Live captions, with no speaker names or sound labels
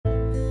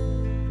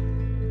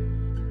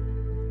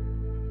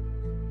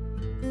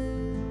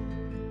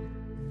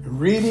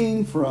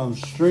Reading from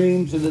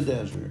Streams in the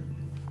Desert.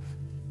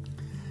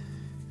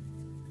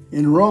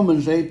 In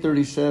Romans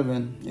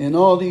 8:37, in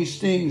all these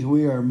things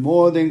we are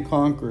more than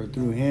conquerors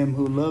through him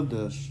who loved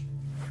us.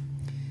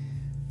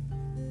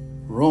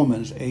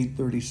 Romans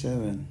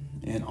 8:37,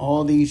 in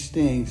all these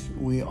things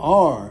we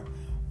are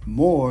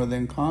more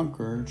than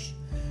conquerors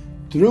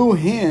through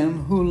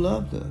him who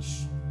loved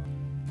us.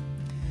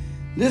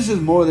 This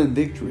is more than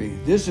victory.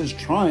 This is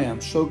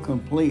triumph so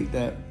complete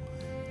that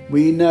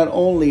we not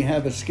only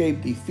have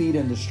escaped defeat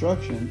and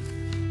destruction,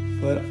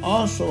 but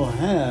also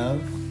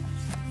have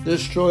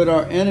destroyed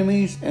our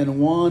enemies and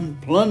won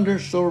plunder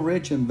so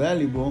rich and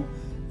valuable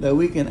that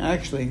we can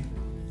actually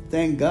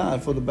thank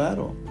God for the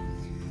battle.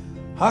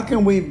 How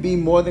can we be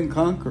more than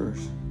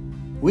conquerors?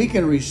 We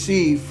can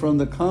receive from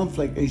the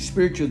conflict a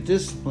spiritual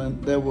discipline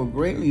that will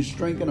greatly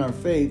strengthen our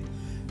faith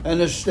and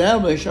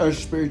establish our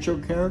spiritual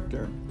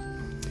character.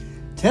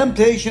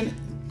 Temptation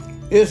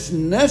is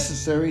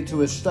necessary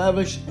to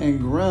establish and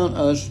ground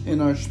us in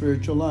our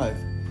spiritual life.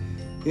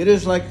 It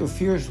is like the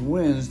fierce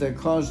winds that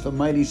cause the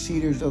mighty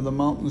cedars of the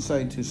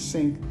mountainside to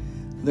sink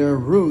their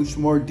roots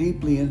more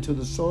deeply into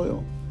the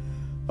soil.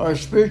 Our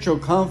spiritual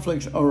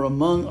conflicts are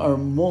among our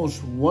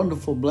most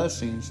wonderful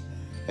blessings,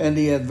 and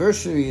the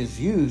adversary is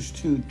used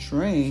to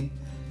train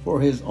for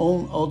his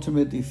own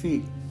ultimate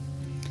defeat.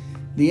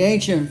 The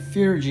ancient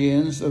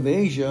Phrygians of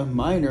Asia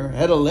Minor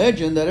had a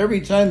legend that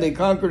every time they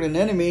conquered an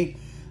enemy,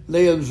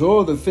 they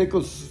absorbed the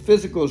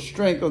physical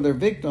strength of their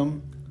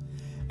victim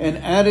and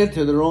added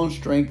to their own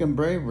strength and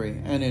bravery.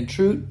 And in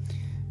truth,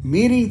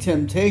 meeting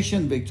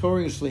temptation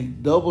victoriously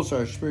doubles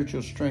our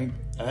spiritual strength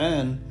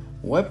and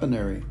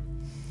weaponry.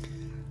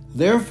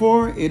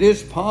 Therefore, it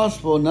is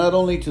possible not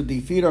only to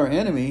defeat our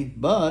enemy,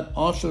 but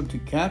also to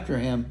capture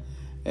him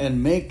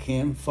and make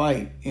him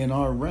fight in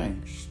our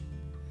ranks.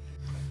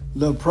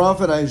 The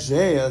prophet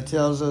Isaiah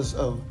tells us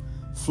of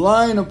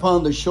flying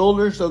upon the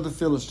shoulders of the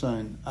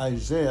Philistine,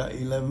 Isaiah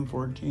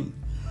 11:14.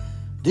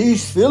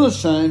 These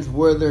Philistines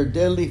were their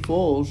deadly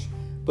foes,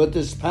 but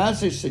this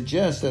passage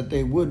suggests that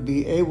they would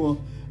be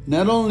able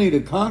not only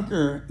to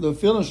conquer the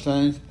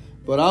Philistines,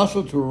 but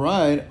also to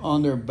ride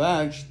on their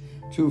backs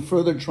to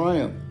further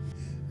triumph.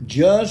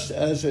 Just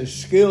as a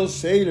skilled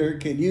sailor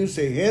can use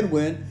a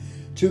headwind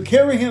to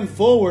carry him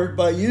forward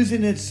by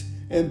using its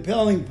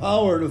impelling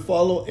power to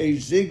follow a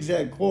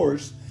zigzag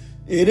course,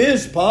 it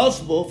is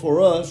possible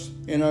for us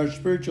in our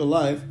spiritual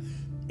life,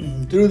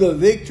 through the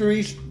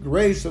victorious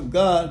grace of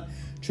God,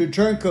 to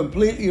turn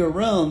completely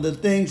around the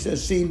things that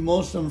seem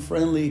most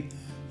unfriendly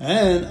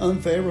and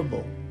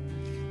unfavorable.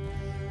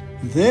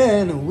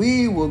 Then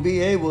we will be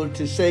able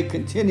to say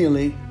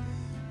continually,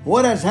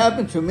 what has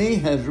happened to me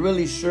has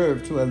really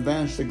served to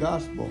advance the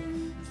gospel.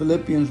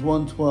 Philippians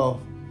 1:12,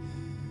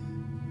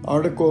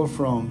 article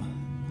from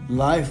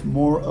Life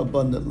More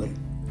Abundantly.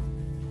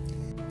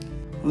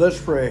 Let's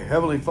pray.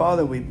 Heavenly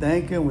Father, we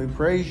thank you and we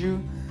praise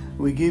you.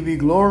 We give you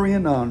glory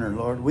and honor,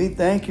 Lord. We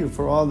thank you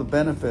for all the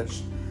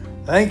benefits.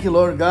 Thank you,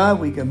 Lord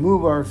God. We can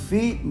move our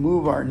feet,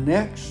 move our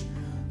necks.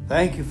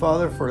 Thank you,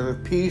 Father, for the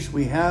peace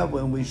we have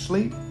when we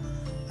sleep.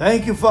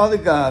 Thank you, Father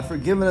God, for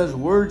giving us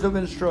words of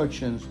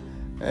instructions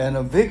and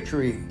a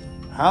victory.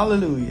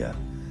 Hallelujah.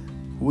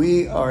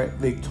 We are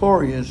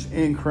victorious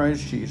in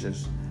Christ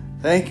Jesus.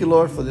 Thank you,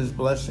 Lord, for this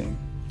blessing.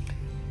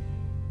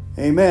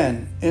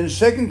 Amen. In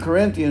 2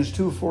 Corinthians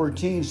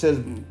 2:14 says,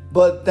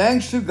 but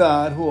thanks to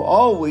God who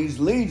always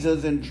leads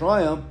us in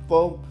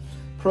triumphal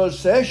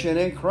procession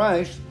in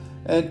Christ,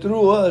 and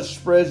through us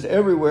spreads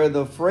everywhere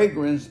the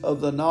fragrance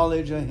of the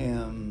knowledge of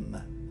him.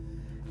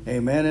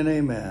 Amen and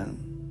amen.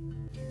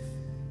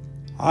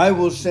 I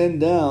will send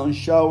down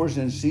showers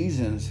and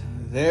seasons.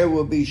 There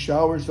will be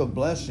showers of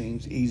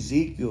blessings.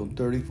 Ezekiel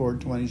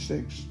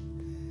 34:26.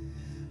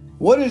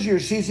 What is your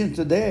season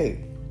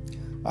today?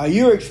 Are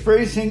you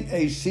experiencing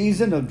a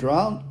season of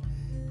drought?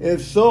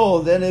 If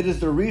so, then it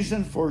is the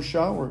reason for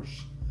showers.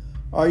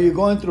 Are you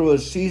going through a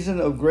season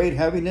of great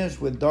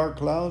heaviness with dark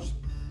clouds?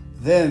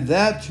 Then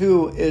that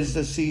too is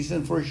the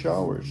season for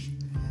showers.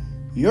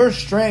 Your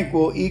strength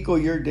will equal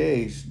your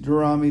days.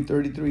 Deuteronomy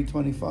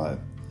 33:25.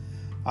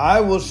 I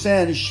will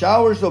send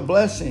showers of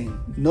blessing.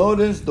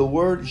 Notice the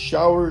word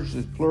showers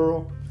is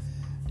plural.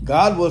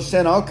 God will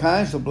send all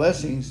kinds of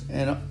blessings,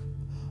 and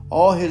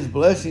all his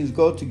blessings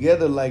go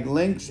together like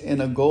links in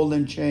a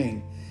golden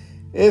chain.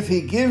 If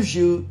he gives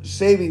you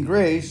saving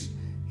grace,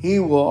 he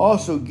will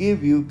also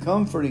give you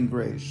comforting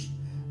grace.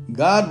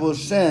 God will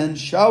send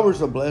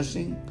showers of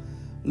blessing.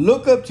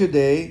 Look up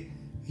today,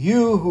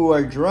 you who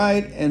are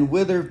dried and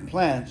withered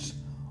plants.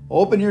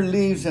 Open your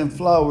leaves and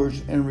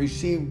flowers and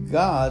receive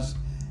God's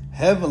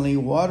heavenly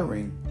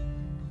watering.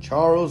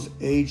 Charles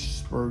H.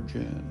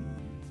 Spurgeon.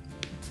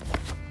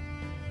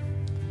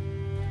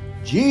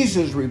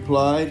 Jesus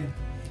replied,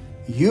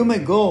 you may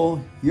go,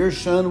 your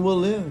son will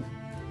live.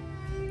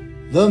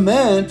 The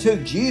man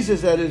took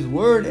Jesus at his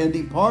word and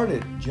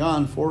departed.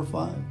 John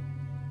 4:5.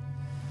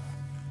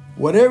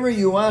 Whatever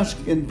you ask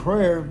in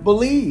prayer,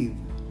 believe.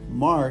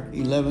 Mark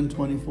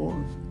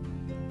 11:24.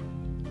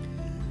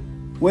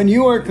 When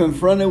you are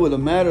confronted with a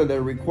matter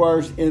that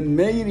requires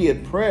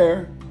immediate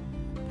prayer,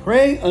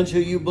 pray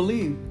until you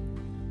believe,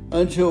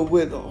 until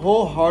with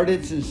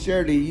wholehearted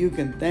sincerity you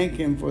can thank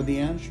Him for the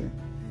answer.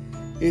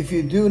 If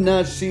you do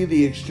not see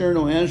the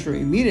external answer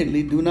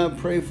immediately, do not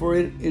pray for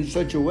it in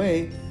such a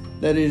way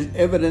that it is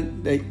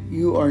evident that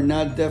you are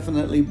not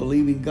definitely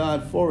believing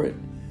God for it.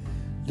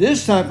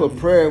 This type of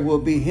prayer will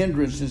be a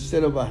hindrance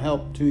instead of a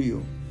help to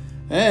you.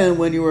 And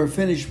when you are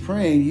finished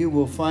praying, you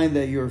will find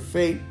that your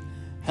faith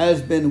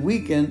has been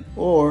weakened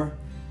or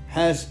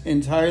has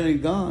entirely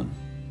gone.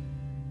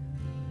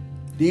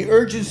 The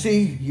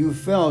urgency you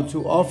felt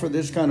to offer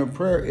this kind of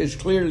prayer is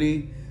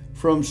clearly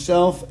from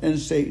self and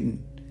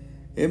Satan.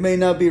 It may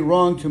not be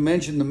wrong to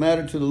mention the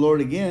matter to the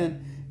Lord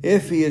again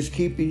if He is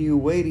keeping you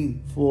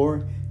waiting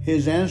for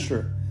His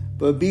answer,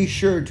 but be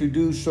sure to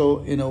do so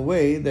in a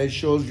way that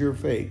shows your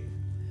faith.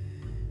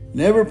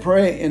 Never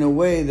pray in a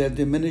way that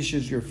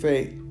diminishes your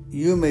faith.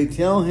 You may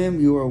tell Him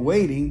you are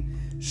waiting,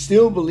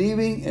 still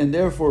believing, and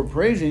therefore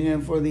praising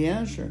Him for the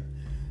answer.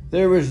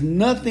 There is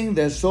nothing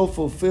that so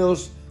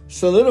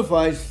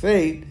solidifies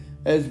faith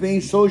as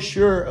being so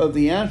sure of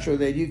the answer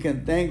that you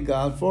can thank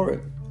God for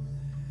it.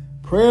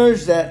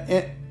 Prayers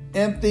that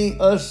empty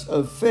us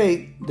of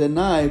faith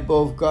deny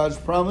both God's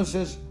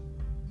promises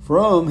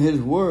from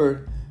His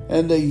Word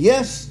and the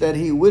yes that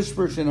He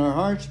whispers in our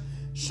hearts.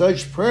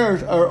 Such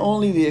prayers are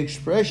only the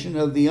expression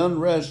of the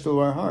unrest of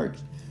our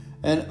hearts,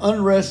 and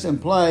unrest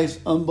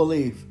implies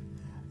unbelief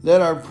that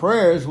our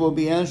prayers will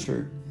be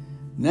answered.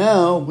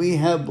 Now we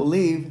have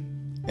believed,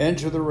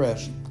 enter the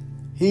rest.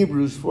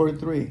 Hebrews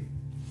 4:3.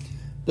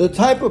 The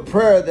type of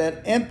prayer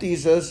that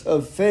empties us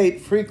of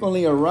faith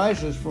frequently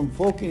arises from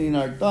focusing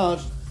our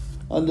thoughts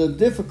on the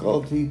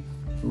difficulty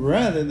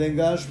rather than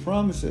God's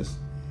promises.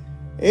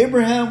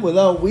 Abraham,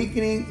 without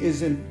weakening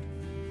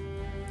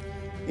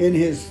in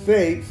his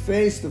faith,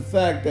 faced the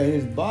fact that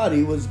his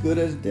body was good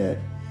as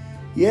dead.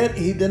 Yet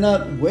he did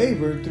not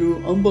waver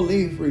through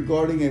unbelief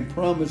regarding a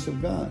promise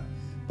of God,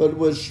 but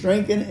was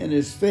strengthened in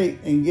his faith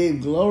and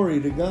gave glory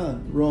to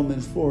God.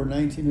 Romans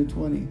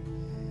 4:19-20.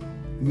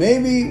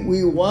 Maybe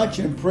we watch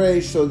and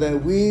pray so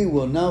that we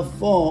will not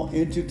fall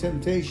into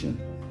temptation.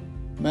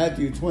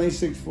 Matthew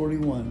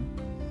 26:41.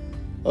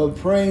 Of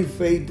praying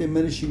faith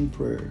diminishing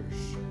prayers.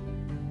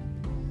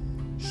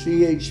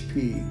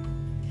 CHP.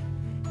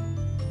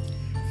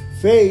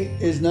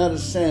 Faith is not a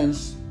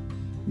sense,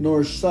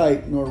 nor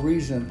sight, nor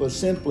reason, but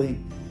simply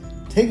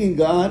taking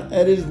God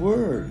at His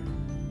word.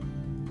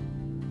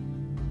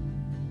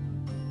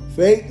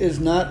 Faith is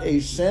not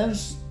a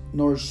sense,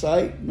 nor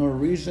sight, nor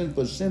reason,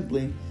 but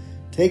simply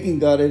taking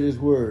God at His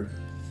word.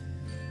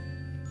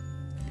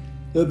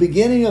 The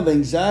beginning of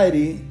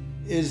anxiety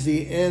is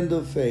the end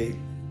of faith,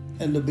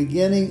 and the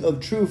beginning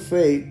of true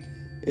faith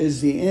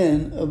is the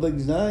end of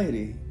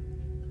anxiety.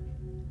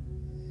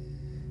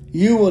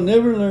 You will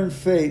never learn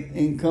faith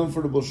in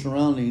comfortable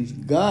surroundings.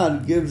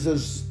 God gives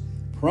us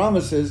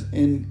promises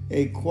in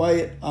a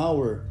quiet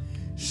hour,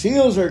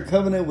 seals our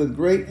covenant with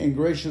great and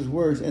gracious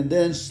words, and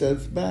then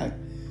steps back,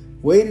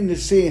 waiting to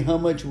see how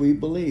much we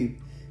believe.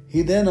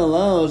 He then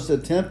allows the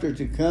tempter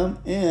to come,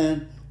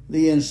 and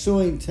the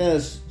ensuing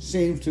test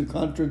seems to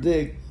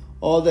contradict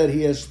all that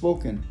He has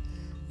spoken.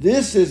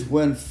 This is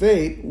when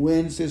faith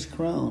wins His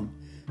crown.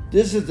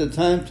 This is the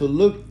time to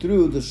look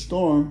through the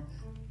storm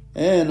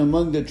and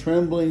among the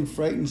trembling,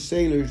 frightened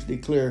sailors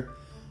declare,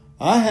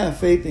 I have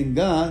faith in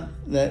God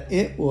that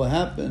it will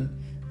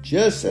happen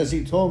just as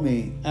He told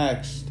me.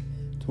 Acts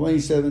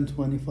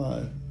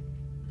 27:25.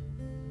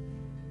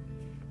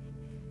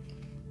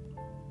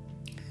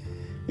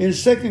 In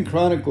 2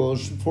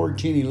 Chronicles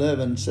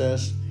 14:11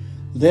 says,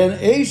 Then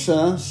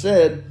Asa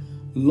said,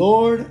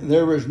 Lord,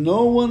 there is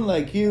no one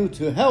like you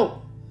to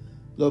help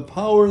the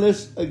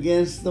powerless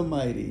against the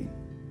mighty.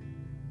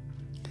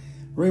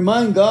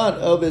 Remind God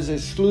of His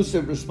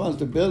exclusive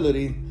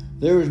responsibility.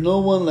 There is no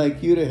one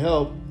like you to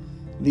help.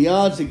 The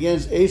odds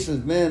against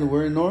Asa's men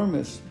were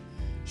enormous.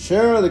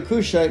 Sarah the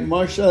Cushite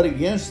marched out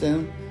against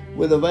them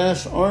with a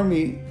vast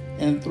army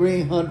and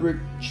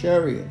 300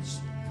 chariots.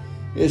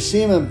 It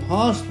seemed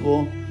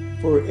impossible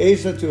for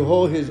Asa to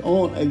hold his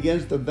own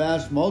against the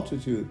vast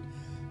multitude.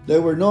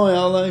 There were no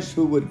allies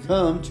who would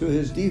come to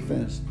his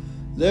defense.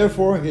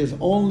 Therefore, his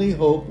only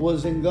hope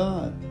was in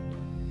God.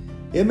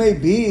 It may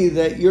be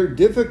that your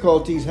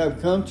difficulties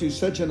have come to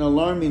such an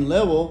alarming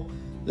level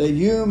that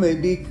you may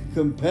be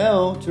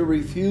compelled to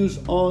refuse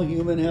all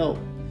human help.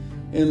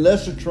 In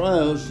lesser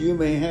trials, you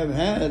may have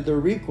had the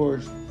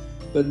recourse,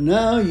 but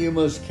now you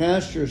must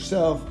cast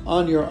yourself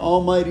on your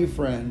almighty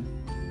friend.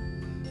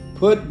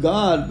 Put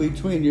God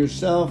between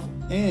yourself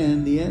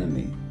and the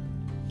enemy.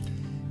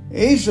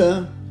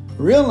 Asa,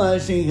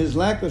 realizing his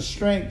lack of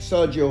strength,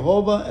 saw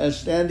Jehovah as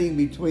standing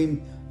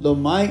between the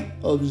might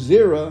of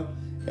Zerah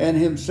and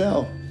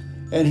himself,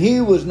 and he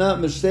was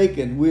not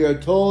mistaken. We are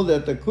told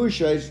that the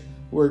Cushites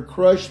were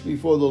crushed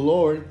before the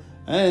Lord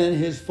and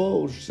His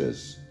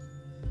forces,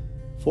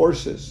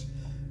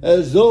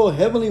 as though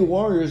heavenly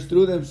warriors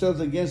threw themselves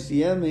against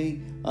the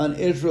enemy on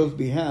Israel's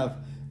behalf.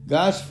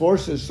 God's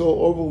forces so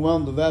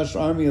overwhelmed the vast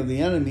army of the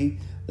enemy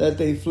that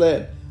they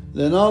fled.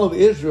 Then all of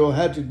Israel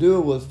had to do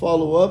was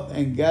follow up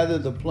and gather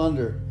the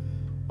plunder.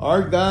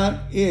 Our God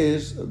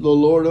is the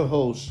Lord of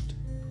hosts.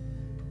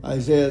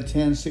 Isaiah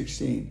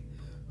 10:16.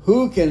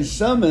 Who can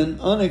summon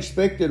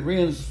unexpected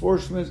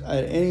reinforcements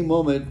at any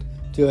moment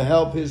to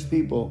help his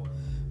people?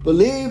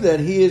 Believe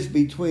that he is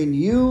between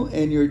you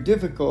and your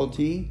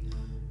difficulty,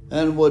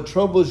 and what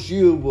troubles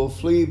you will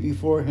flee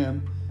before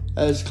him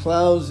as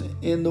clouds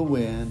in the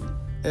wind.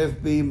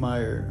 F.B.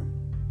 Meyer.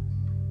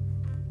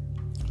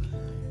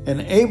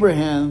 And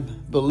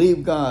Abraham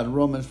believed God,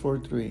 Romans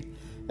 4:3.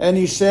 And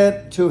he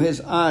said to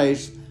his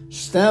eyes,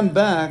 stand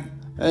back,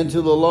 and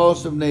to the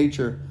laws of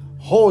nature,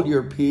 hold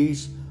your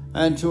peace,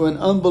 and to an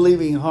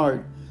unbelieving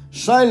heart,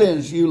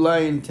 silence, you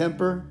lying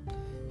temper.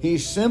 He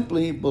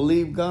simply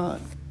believed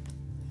God.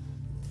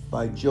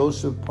 By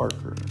Joseph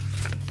Parker.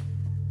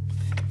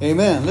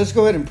 Amen. Let's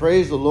go ahead and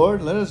praise the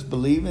Lord. Let us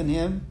believe in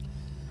him.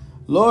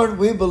 Lord,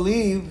 we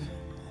believe.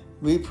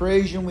 We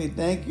praise you. We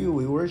thank you.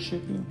 We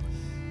worship you.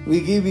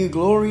 We give you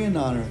glory and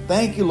honor.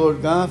 Thank you,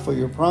 Lord God, for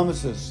your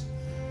promises.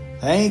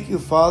 Thank you,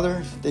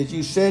 Father, that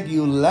you said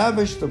you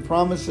lavished the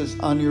promises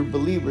on your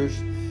believers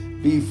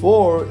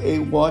before a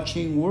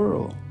watching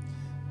world.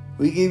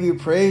 We give you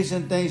praise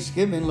and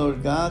thanksgiving,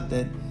 Lord God,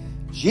 that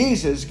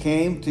Jesus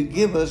came to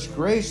give us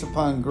grace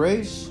upon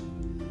grace,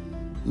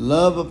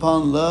 love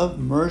upon love,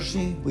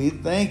 mercy. We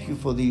thank you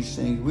for these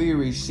things. We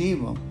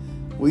receive them.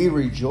 We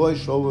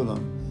rejoice over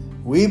them.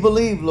 We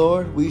believe,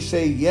 Lord. We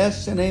say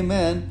yes and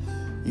amen.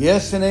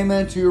 Yes and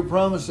amen to your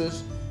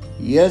promises.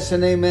 Yes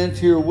and amen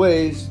to your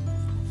ways.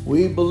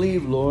 We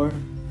believe, Lord.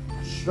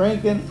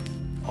 Strengthen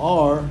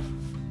our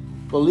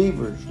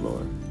believers,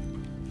 Lord.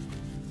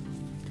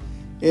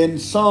 In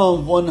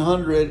Psalm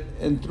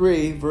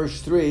 103,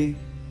 verse 3,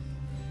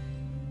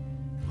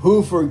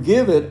 who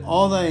forgiveth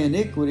all thy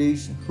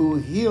iniquities, who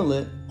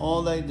healeth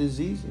all thy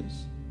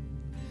diseases.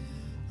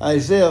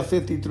 Isaiah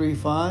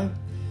 53:5,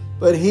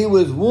 but he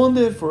was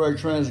wounded for our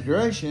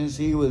transgressions,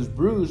 he was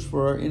bruised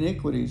for our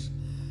iniquities.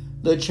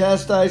 The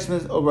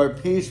chastisement of our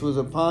peace was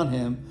upon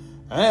him,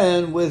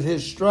 and with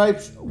his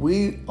stripes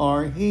we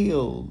are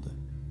healed.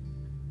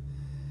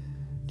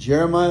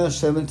 Jeremiah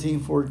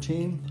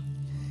 17:14,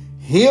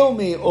 heal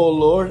me, O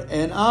Lord,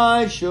 and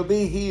I shall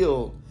be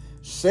healed.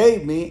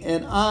 Save me,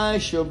 and I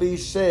shall be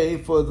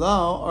saved, for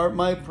thou art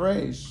my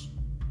praise.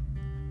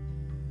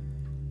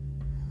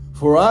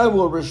 For I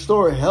will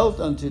restore health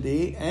unto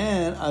thee,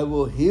 and I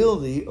will heal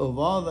thee of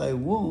all thy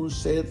wounds,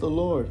 saith the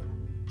Lord.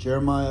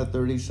 Jeremiah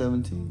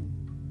 30:17.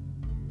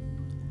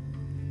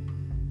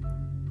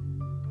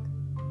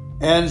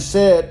 And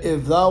said,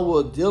 if thou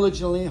wilt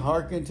diligently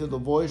hearken to the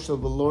voice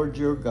of the Lord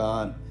your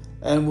God,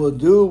 and will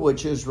do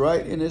which is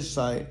right in his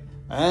sight,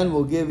 and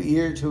will give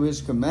ear to his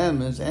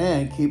commandments,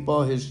 and keep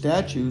all his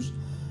statutes,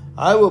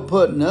 I will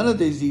put none of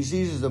these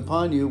diseases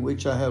upon you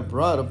which I have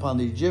brought upon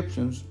the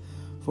Egyptians,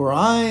 for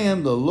I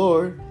am the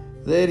Lord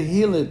that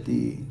healeth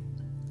thee.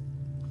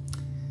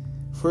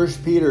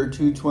 1 Peter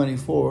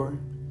 2:24,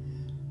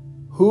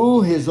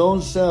 who his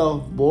own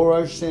self bore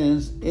our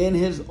sins in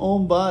his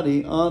own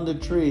body on the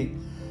tree,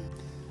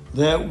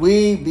 that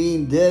we,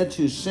 being dead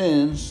to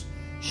sins,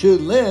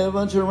 should live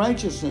unto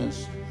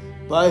righteousness,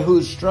 by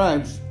whose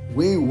stripes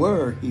we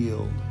were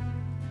healed.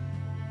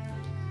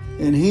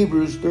 In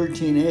Hebrews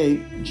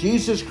 13:8,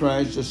 Jesus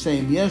Christ the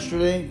same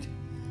yesterday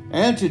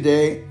and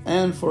today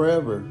and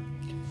forever.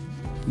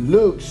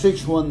 Luke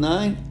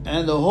 6:19,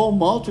 and the whole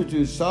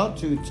multitude sought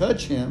to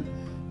touch him,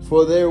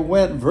 for there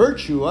went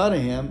virtue out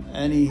of him,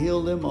 and he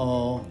healed them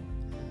all.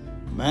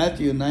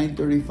 Matthew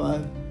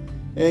 9:35,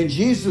 and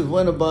Jesus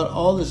went about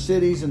all the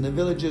cities and the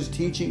villages,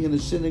 teaching in the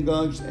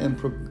synagogues and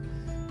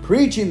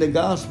preaching the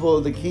gospel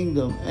of the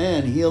kingdom,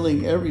 and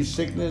healing every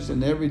sickness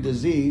and every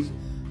disease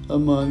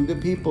among the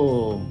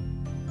people.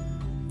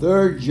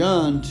 3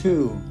 John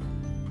 2,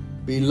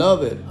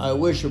 beloved, I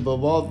wish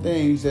above all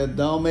things that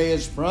thou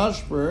mayest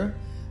prosper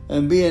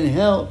and be in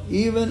health,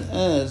 even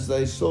as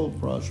thy soul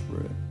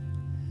prospereth.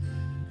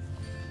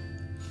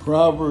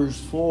 Proverbs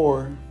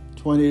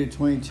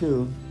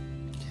 4:20-22,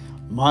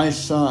 my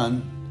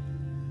son,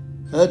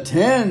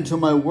 attend to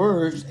my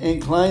words,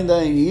 incline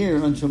thine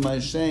ear unto my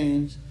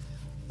sayings.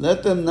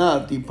 Let them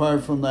not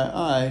depart from thy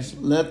eyes,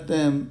 let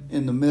them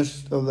in the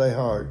midst of thy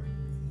heart.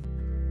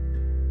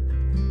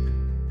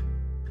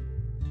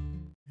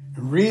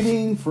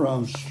 Reading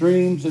from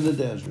Streams in the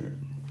Desert.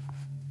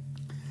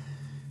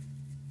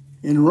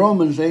 In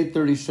Romans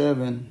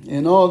 8:37,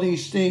 in all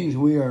these things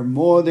we are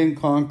more than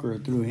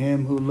conquerors through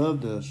him who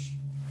loved us.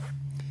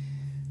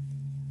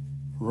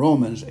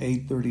 Romans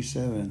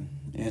 8:37,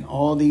 in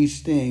all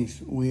these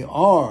things we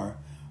are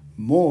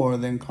more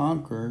than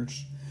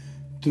conquerors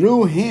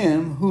through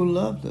him who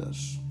loved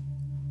us.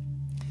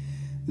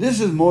 This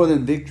is more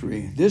than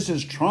victory. This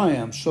is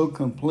triumph so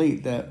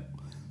complete that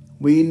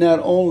we not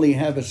only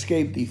have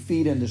escaped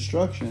defeat and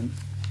destruction,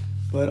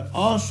 but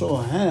also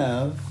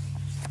have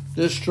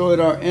destroyed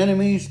our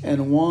enemies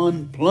and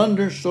won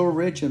plunder so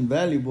rich and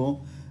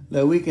valuable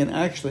that we can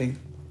actually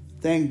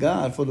thank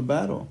God for the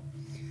battle.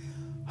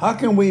 How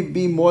can we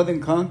be more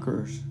than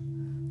conquerors?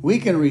 We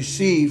can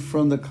receive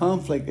from the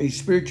conflict a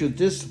spiritual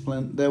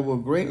discipline that will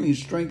greatly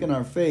strengthen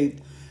our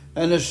faith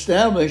and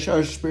establish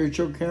our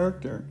spiritual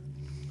character.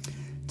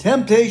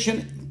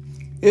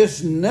 Temptation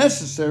is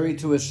necessary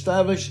to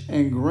establish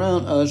and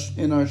ground us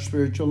in our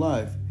spiritual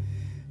life.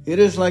 It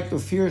is like the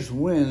fierce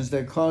winds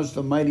that cause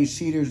the mighty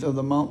cedars of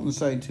the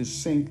mountainside to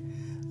sink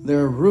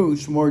their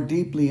roots more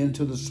deeply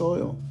into the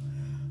soil.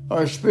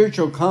 Our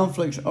spiritual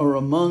conflicts are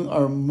among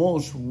our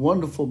most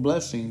wonderful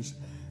blessings,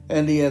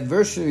 and the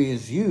adversary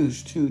is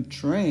used to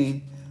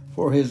train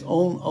for his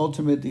own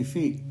ultimate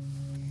defeat.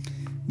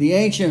 The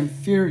ancient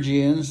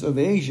Phrygians of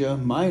Asia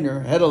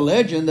Minor had a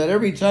legend that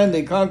every time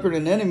they conquered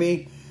an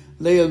enemy,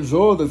 they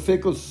absorbed the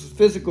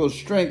physical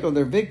strength of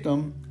their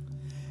victim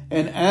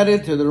and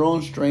added to their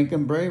own strength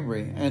and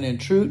bravery. And in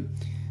truth,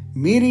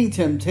 meeting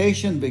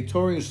temptation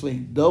victoriously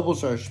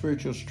doubles our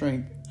spiritual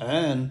strength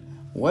and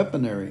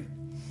weaponry.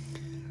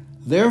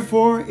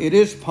 Therefore, it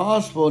is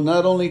possible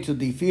not only to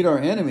defeat our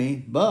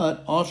enemy,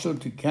 but also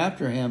to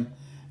capture him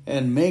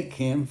and make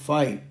him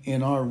fight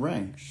in our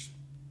ranks.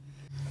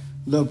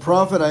 The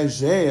prophet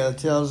Isaiah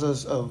tells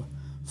us of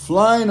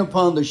flying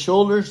upon the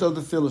shoulders of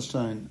the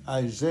Philistine,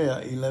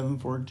 Isaiah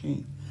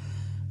 11:14.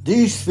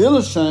 These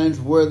Philistines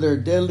were their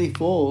deadly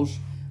foes,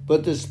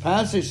 but this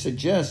passage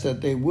suggests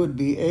that they would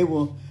be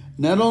able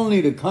not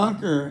only to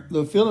conquer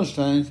the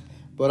Philistines,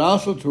 but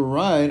also to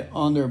ride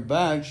on their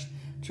backs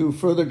to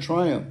further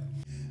triumph.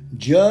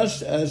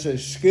 Just as a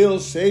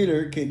skilled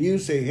sailor can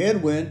use a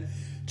headwind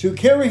to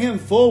carry him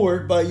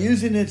forward by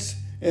using its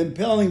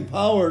impelling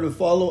power to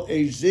follow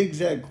a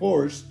zigzag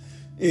course,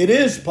 it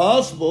is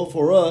possible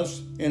for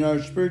us in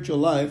our spiritual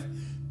life,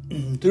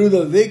 through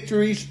the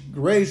victorious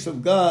grace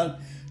of God,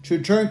 to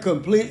turn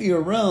completely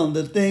around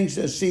the things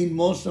that seem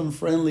most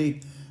unfriendly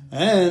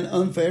and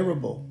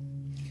unfavorable.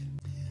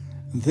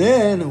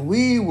 Then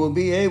we will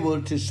be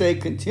able to say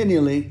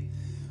continually,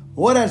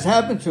 what has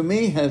happened to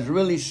me has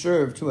really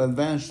served to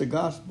advance the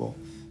gospel.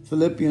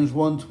 Philippians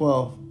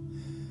 1:12,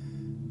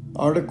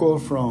 article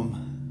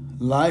from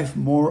Life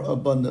More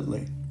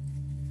Abundantly.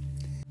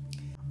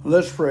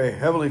 Let's pray.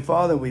 Heavenly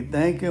Father, we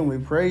thank you and we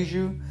praise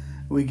you.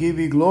 We give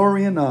you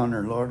glory and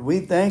honor, Lord.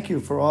 We thank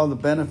you for all the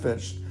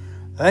benefits.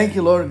 Thank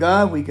you, Lord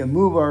God, we can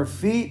move our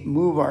feet,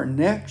 move our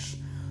necks.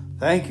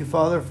 Thank you,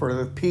 Father, for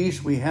the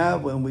peace we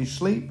have when we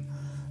sleep.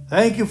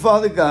 Thank you,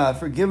 Father God,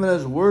 for giving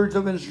us words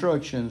of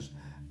instructions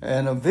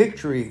and a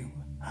victory.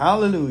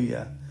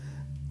 Hallelujah.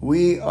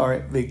 We are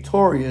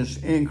victorious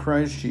in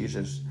Christ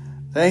Jesus.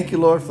 Thank you,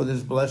 Lord, for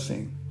this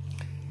blessing.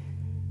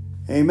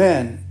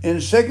 Amen. In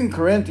 2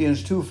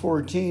 Corinthians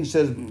 2:14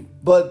 says,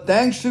 but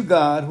thanks to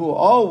God who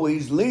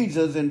always leads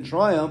us in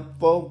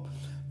triumphal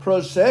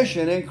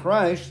procession in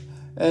Christ,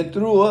 and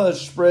through us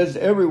spreads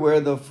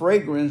everywhere the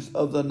fragrance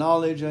of the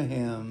knowledge of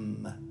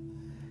him.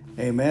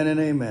 Amen and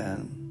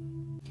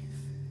amen.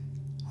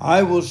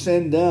 I will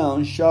send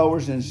down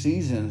showers and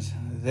seasons.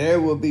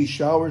 There will be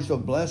showers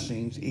of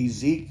blessings.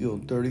 Ezekiel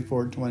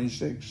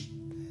 34:26.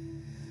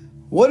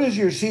 What is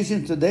your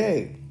season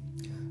today?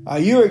 Are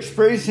you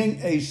experiencing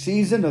a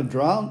season of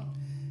drought?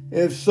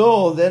 If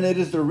so, then it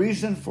is the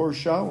reason for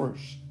showers.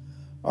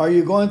 Are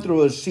you going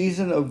through a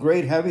season of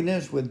great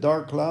heaviness with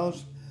dark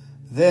clouds?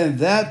 Then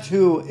that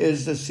too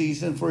is the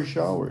season for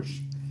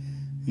showers.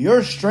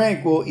 Your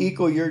strength will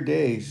equal your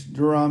days.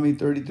 Deuteronomy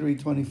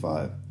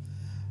 33:25.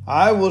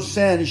 I will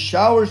send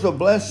showers of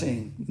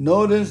blessing.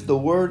 Notice the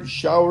word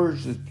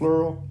showers is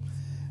plural.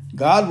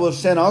 God will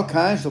send all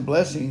kinds of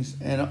blessings,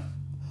 and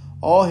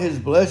all his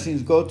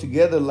blessings go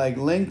together like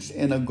links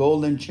in a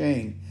golden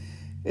chain.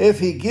 If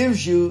he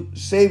gives you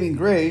saving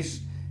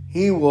grace,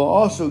 he will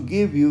also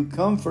give you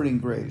comforting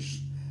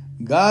grace.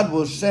 God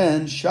will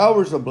send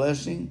showers of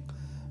blessing.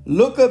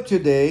 Look up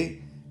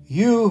today,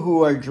 you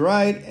who are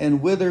dried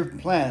and withered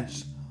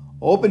plants.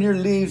 Open your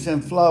leaves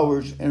and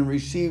flowers and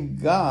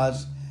receive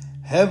God's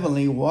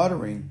heavenly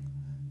watering.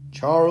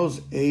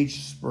 Charles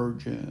H.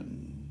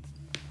 Spurgeon.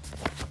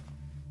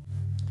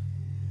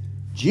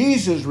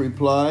 Jesus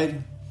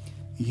replied,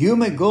 you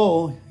may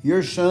go,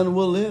 your son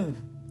will live.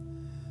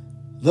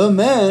 The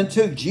man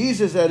took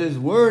Jesus at his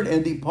word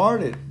and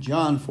departed.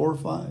 John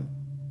 4:5.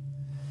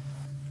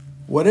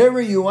 Whatever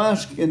you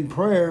ask in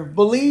prayer,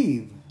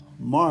 believe.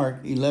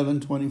 Mark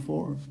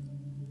 11:24.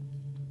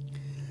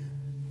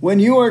 When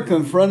you are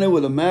confronted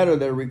with a matter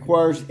that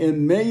requires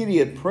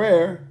immediate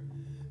prayer,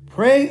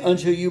 pray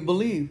until you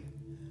believe,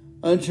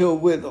 until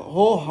with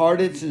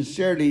wholehearted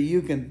sincerity you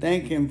can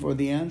thank him for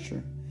the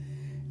answer.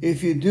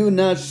 If you do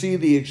not see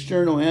the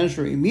external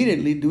answer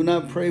immediately, do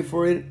not pray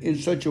for it in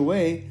such a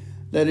way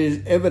that it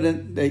is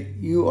evident that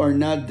you are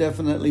not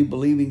definitely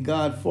believing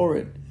God for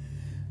it.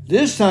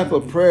 This type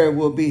of prayer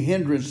will be a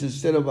hindrance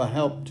instead of a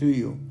help to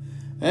you.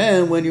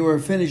 And when you are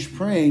finished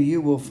praying, you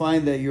will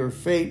find that your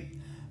faith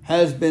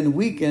has been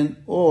weakened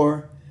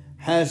or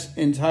has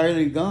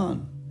entirely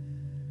gone.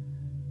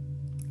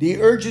 The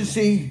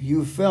urgency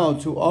you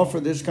felt to offer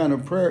this kind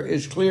of prayer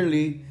is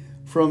clearly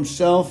from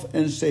self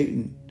and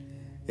Satan.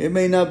 It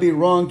may not be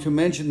wrong to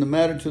mention the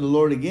matter to the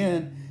Lord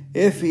again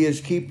if he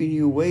is keeping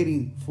you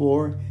waiting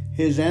for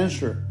his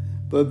answer,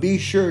 but be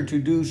sure to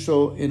do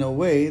so in a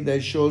way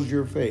that shows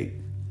your faith.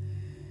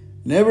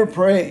 Never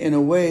pray in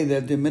a way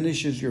that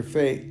diminishes your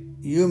faith.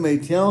 You may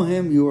tell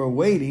him you are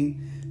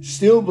waiting,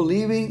 still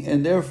believing,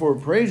 and therefore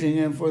praising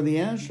him for the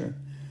answer.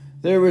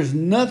 There is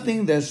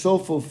nothing that so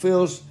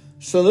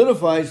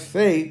solidifies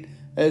faith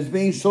as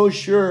being so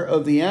sure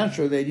of the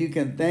answer that you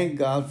can thank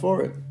God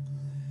for it.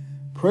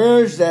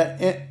 Prayers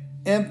that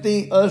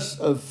empty us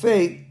of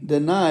faith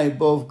deny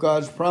both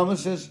God's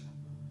promises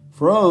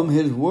from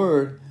his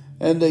word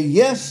and the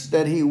yes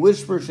that he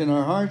whispers in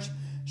our hearts.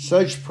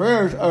 Such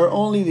prayers are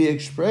only the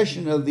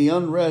expression of the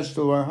unrest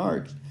of our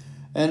hearts,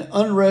 and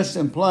unrest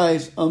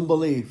implies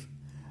unbelief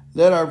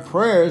that our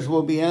prayers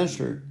will be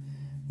answered.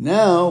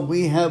 Now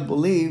we have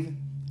believed,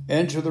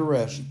 enter the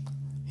rest.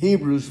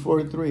 Hebrews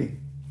 4:3.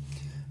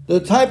 The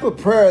type of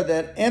prayer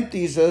that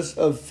empties us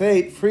of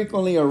faith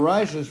frequently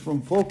arises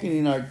from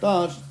focusing our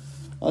thoughts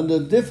on the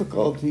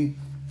difficulty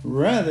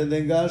rather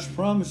than God's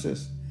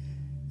promises.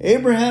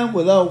 Abraham,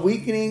 without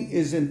weakening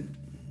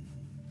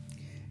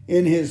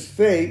in his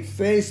faith,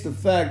 faced the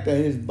fact that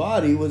his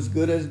body was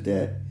good as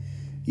dead.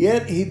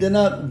 Yet he did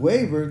not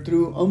waver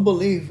through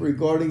unbelief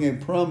regarding a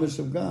promise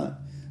of God,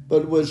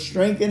 but was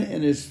strengthened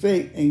in his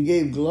faith and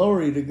gave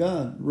glory to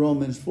God.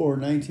 Romans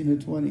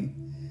 4:19-20.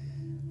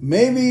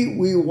 Maybe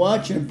we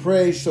watch and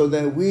pray so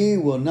that we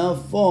will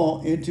not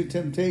fall into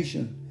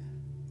temptation.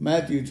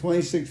 Matthew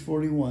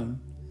 26:41.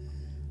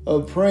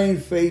 Of praying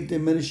faith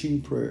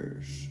diminishing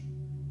prayers.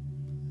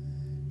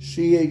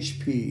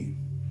 CHP.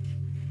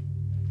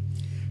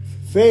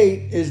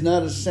 Faith is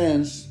not a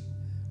sense,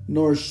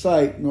 nor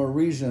sight, nor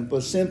reason,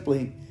 but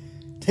simply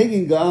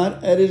taking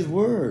God at his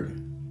word.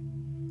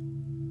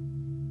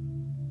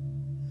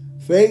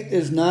 Faith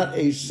is not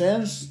a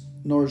sense,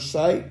 nor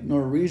sight,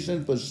 nor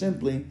reason, but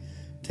simply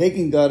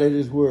taking God at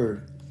his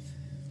word.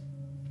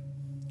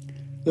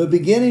 The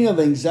beginning of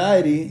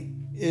anxiety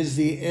is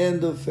the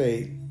end of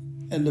faith,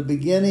 and the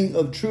beginning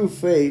of true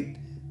faith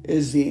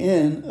is the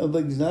end of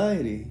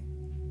anxiety.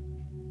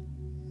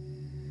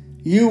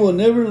 You will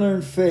never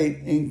learn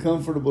faith in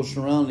comfortable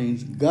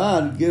surroundings.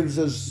 God gives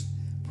us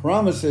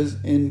promises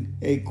in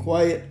a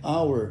quiet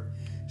hour,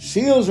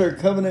 seals our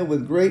covenant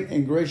with great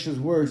and gracious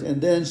words,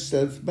 and then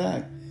steps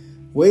back,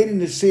 waiting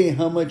to see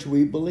how much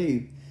we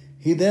believe.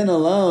 He then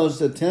allows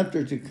the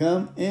tempter to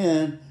come,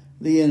 and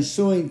the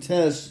ensuing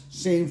test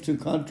seems to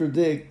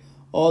contradict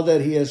all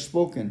that he has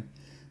spoken.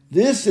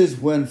 This is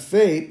when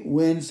faith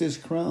wins his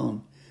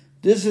crown.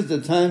 This is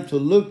the time to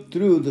look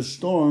through the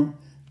storm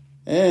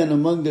and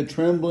among the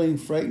trembling,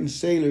 frightened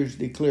sailors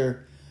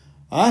declare,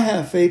 I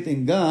have faith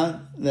in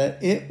God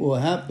that it will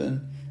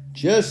happen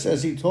just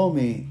as he told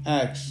me.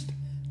 Acts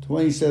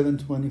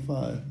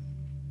 27:25.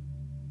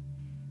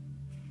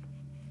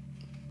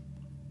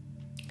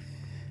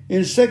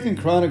 In 2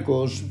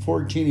 Chronicles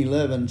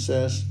 14:11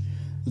 says,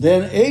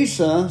 Then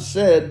Asa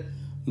said,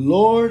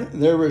 Lord,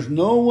 there is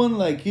no one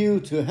like you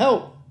to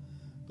help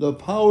the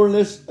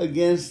powerless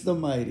against the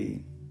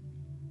mighty.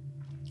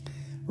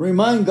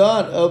 Remind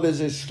God of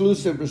his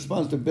exclusive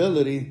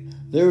responsibility.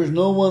 There is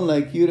no one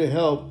like you to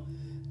help.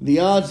 The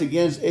odds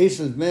against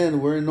Asa's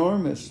men were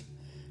enormous.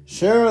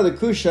 Sarah the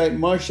Cushite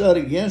marched out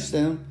against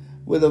them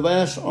with a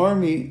vast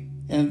army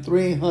and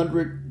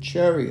 300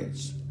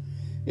 chariots.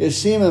 It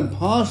seemed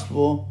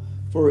impossible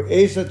for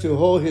Asa to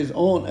hold his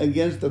own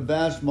against the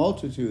vast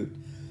multitude.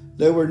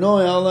 There were no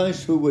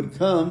allies who would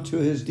come to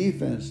his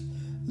defense.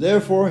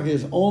 Therefore,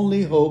 his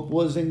only hope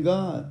was in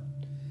God.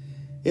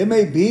 It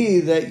may be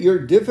that your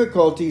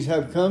difficulties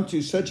have come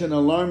to such an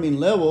alarming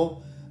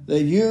level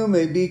that you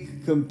may be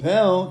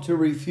compelled to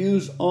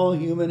refuse all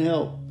human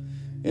help.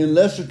 In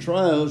lesser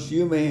trials,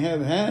 you may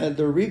have had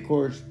the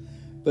recourse,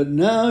 but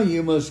now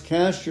you must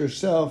cast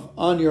yourself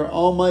on your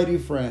almighty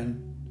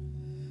friend.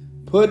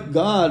 Put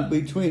God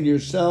between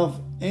yourself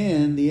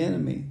and the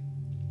enemy.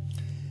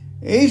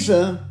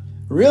 Asa,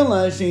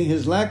 realizing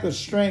his lack of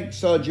strength,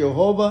 saw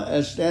Jehovah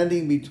as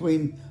standing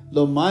between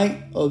the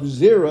might of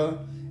Zerah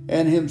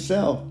and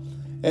himself.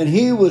 And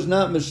he was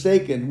not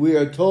mistaken. We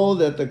are told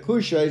that the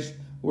Cushites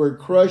were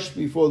crushed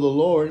before the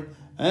Lord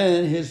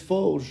and his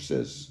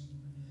forces,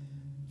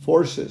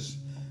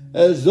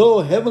 as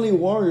though heavenly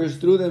warriors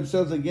threw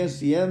themselves against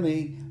the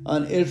enemy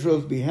on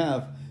Israel's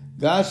behalf.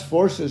 God's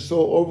forces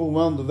so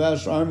overwhelmed the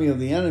vast army of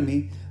the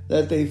enemy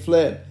that they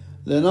fled.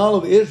 Then all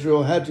of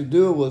Israel had to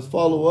do was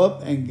follow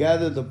up and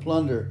gather the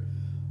plunder.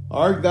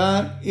 Our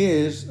God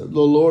is the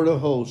Lord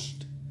of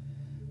hosts.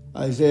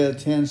 Isaiah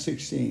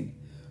 10:16.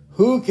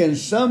 Who can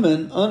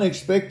summon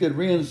unexpected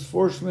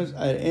reinforcements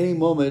at any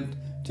moment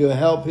to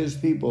help his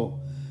people?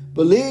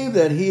 Believe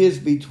that he is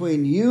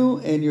between you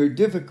and your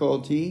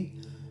difficulty,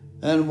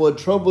 and what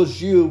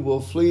troubles you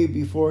will flee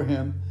before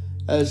him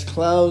as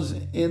clouds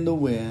in the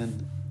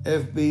wind.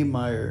 F.B.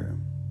 Meyer.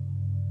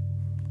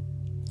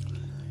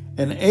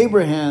 And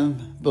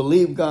Abraham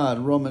believed God,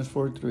 Romans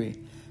 4:3.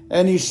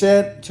 And he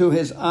said to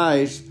his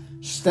eyes,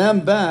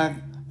 stand back,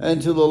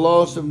 and to the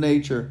laws of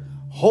nature,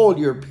 hold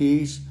your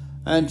peace,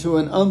 and to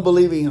an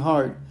unbelieving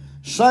heart,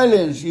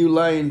 Silence, you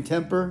lying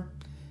temper.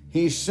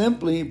 He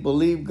simply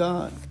believed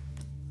God.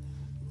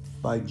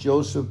 By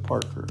Joseph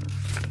Parker.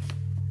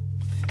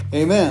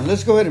 Amen.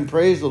 Let's go ahead and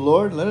praise the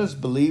Lord. Let us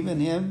believe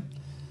in Him.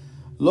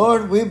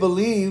 Lord, we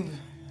believe.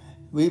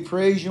 We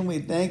praise You. We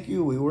thank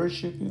You. We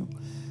worship You.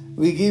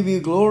 We give You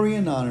glory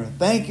and honor.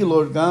 Thank You,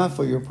 Lord God,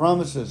 for Your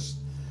promises.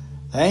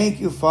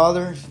 Thank You,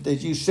 Father,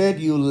 that You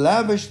said You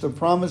lavish the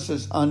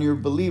promises on Your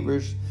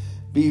believers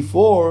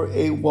before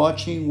a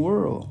watching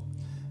world.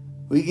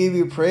 We give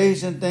You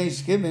praise and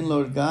thanksgiving,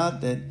 Lord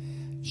God, that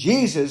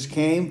Jesus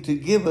came to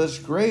give us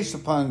grace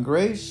upon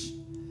grace,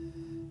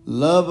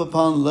 love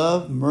upon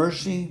love,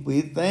 mercy.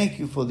 We thank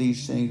You for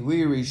these things.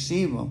 We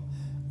receive them.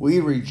 We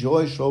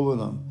rejoice over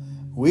them.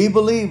 We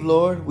believe,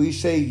 Lord. We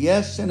say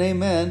yes and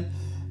amen.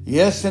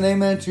 Yes and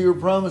amen to Your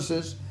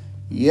promises.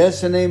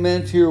 Yes and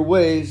amen to Your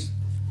ways.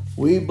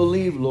 We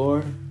believe,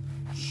 Lord.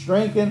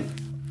 Strengthen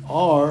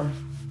our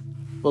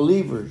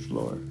believers,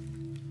 Lord.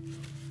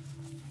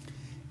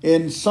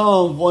 In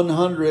Psalm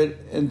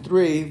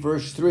 103,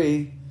 verse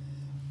 3,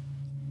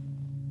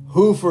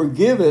 who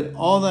forgiveth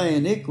all thy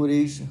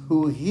iniquities,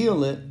 who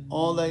healeth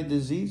all thy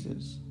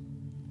diseases.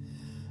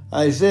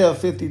 Isaiah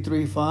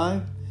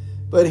 53:5,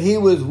 but He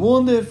was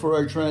wounded for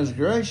our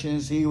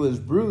transgressions, He was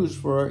bruised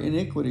for our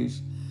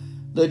iniquities.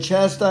 The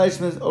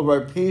chastisement of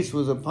our peace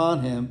was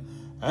upon Him,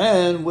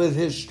 and with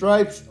His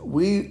stripes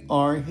we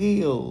are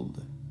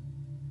healed.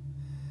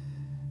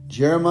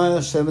 Jeremiah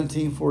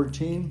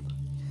 17:14,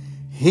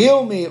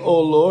 heal me,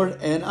 O Lord,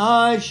 and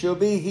I shall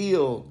be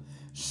healed.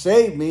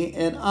 Save me,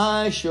 and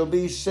I shall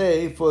be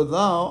saved, for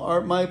Thou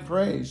art my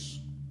praise.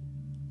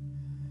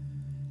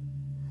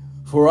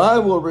 For I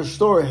will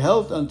restore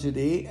health unto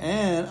thee,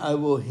 and I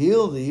will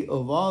heal thee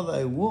of all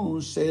thy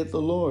wounds, saith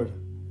the Lord.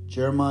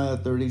 Jeremiah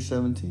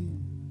 30:17.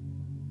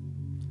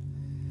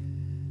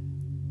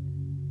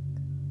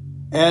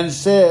 And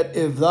said,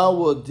 if thou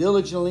wilt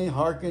diligently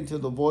hearken to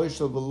the voice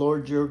of the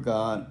Lord your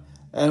God,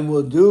 and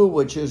will do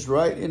which is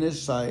right in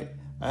His sight,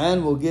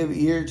 and will give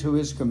ear to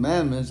His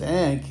commandments,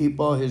 and keep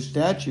all His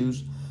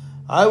statutes,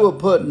 I will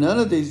put none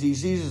of these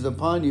diseases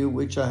upon you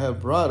which I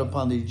have brought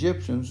upon the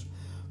Egyptians,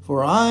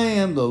 for I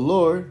am the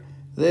Lord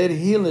that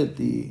healeth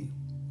thee.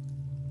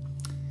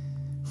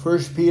 1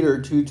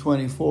 Peter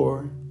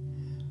 2:24,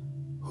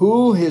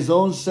 who His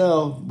own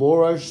self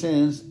bore our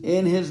sins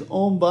in His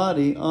own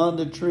body on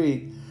the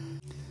tree,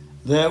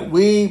 that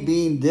we,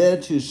 being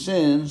dead to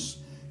sins,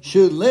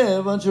 should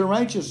live unto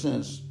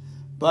righteousness,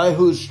 by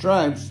whose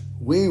stripes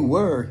we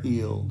were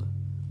healed.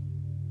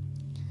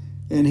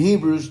 In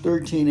Hebrews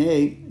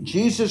 13:8,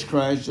 Jesus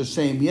Christ the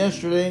same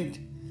yesterday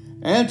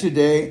and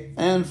today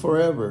and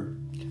forever.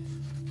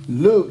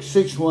 Luke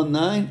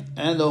 6:19,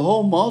 and the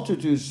whole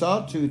multitude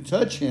sought to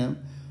touch Him,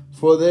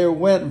 for there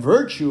went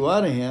virtue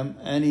out of Him,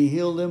 and He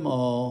healed them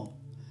all.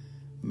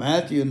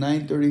 Matthew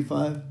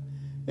 9:35,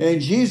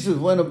 and Jesus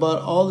went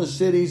about all the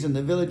cities and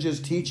the villages,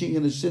 teaching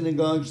in the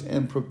synagogues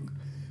and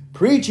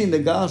preaching the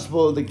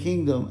gospel of the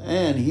kingdom,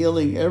 and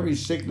healing every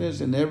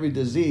sickness and every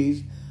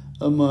disease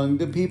among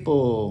the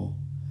people.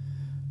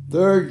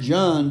 3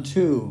 John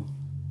 2,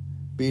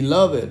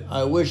 beloved,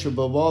 I wish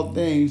above all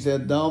things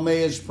that thou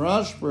mayest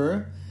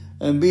prosper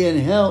and be in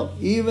health,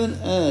 even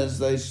as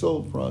thy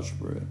soul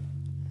prospereth.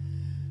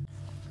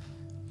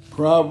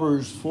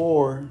 Proverbs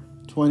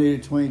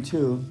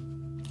 4:20-22,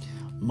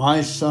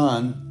 my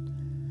son,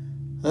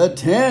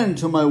 attend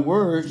to my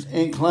words,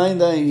 incline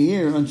thine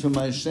ear unto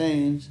my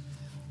sayings.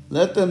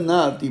 Let them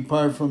not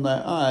depart from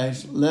thy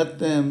eyes, let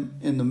them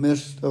in the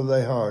midst of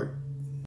thy heart.